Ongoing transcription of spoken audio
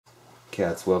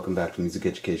Cats, welcome back to Music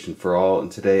Education for All, and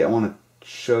today I want to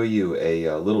show you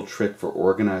a little trick for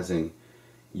organizing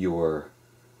your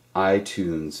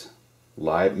iTunes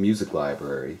music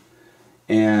library.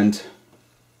 And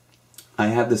I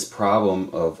had this problem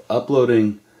of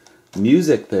uploading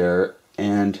music there,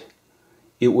 and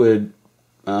it would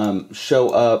show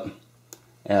up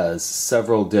as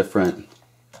several different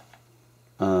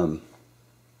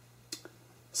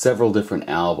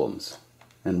albums.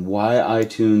 And why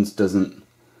iTunes doesn't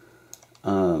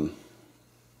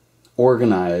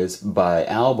organize by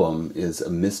album is a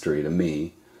mystery to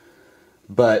me.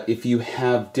 But if you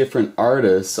have different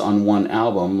artists on one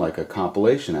album, like a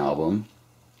compilation album,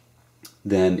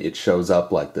 then it shows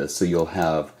up like this. So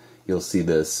you'll see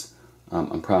this,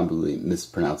 I'm probably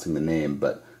mispronouncing the name,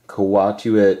 but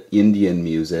Kawatuit Indian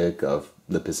music of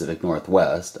the Pacific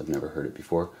Northwest. I've never heard it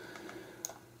before.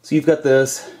 So you've got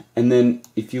this, and then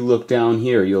if you look down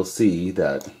here, you'll see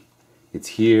that it's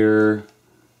here,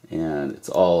 and it's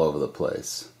all over the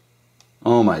place.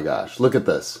 Oh my gosh, look at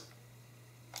this.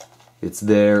 It's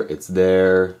there,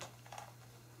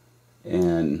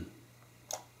 and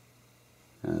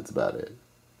that's about it.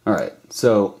 Alright,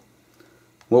 so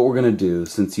what we're going to do,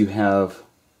 since you have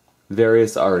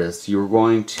various artists, you're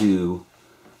going to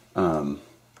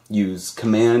use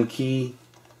Command key,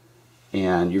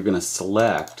 and you're going to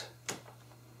select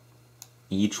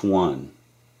each one.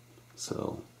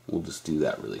 So we'll just do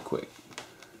that really quick.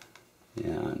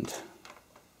 And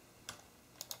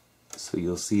so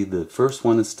you'll see the first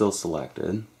one is still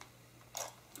selected.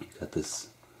 You've got this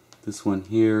one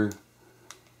here,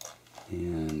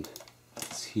 and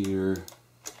it's here,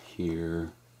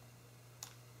 here.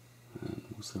 And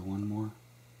was there one more?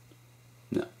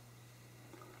 No.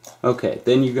 Okay,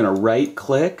 then you're going to right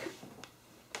click,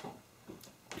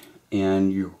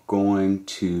 and you're going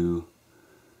to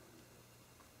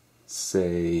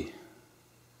say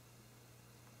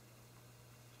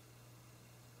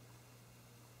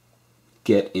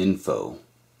get info.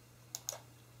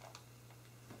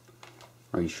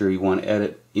 Are you sure you want to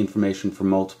edit information for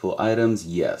multiple items?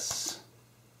 Yes.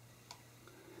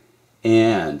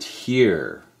 And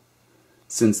here,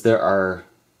 since there are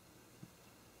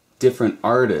different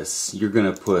artists, you're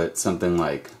going to put something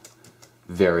like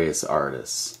various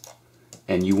artists.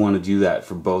 And you want to do that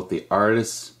for both the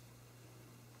artists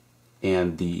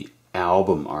and the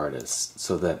album artists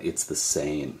so that it's the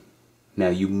same. Now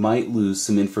you might lose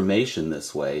some information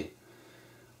this way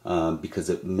because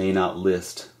it may not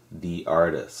list the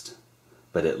artist.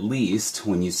 But at least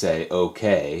when you say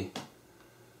OK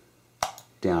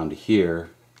down to here,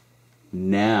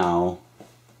 now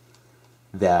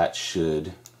that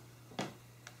should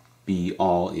be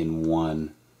all in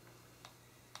one.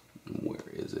 Where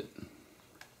is it?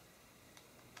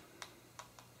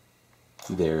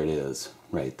 There it is,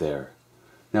 right there.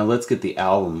 Now let's get the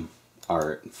album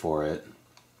art for it.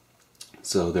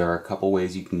 So there are a couple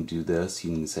ways you can do this.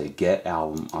 You can say get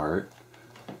album art,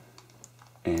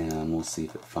 and we'll see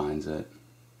if it finds it.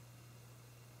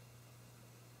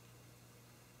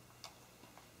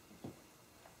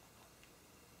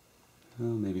 Oh,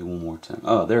 maybe one more time.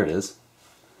 Oh, there it is.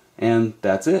 And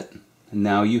that's it.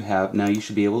 Now you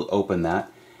should be able to open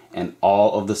that, and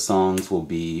all of the songs will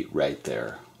be right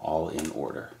there, all in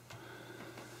order.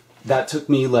 That took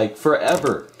me like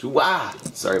forever.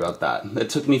 Sorry about that. It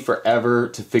took me forever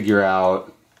to figure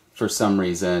out for some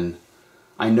reason.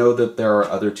 I know that there are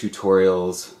other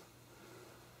tutorials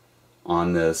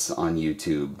on this on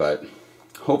YouTube, but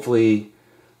hopefully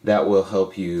that will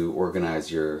help you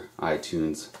organize your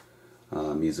iTunes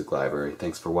music library.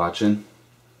 Thanks for watching.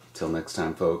 Till next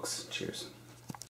time, folks. Cheers.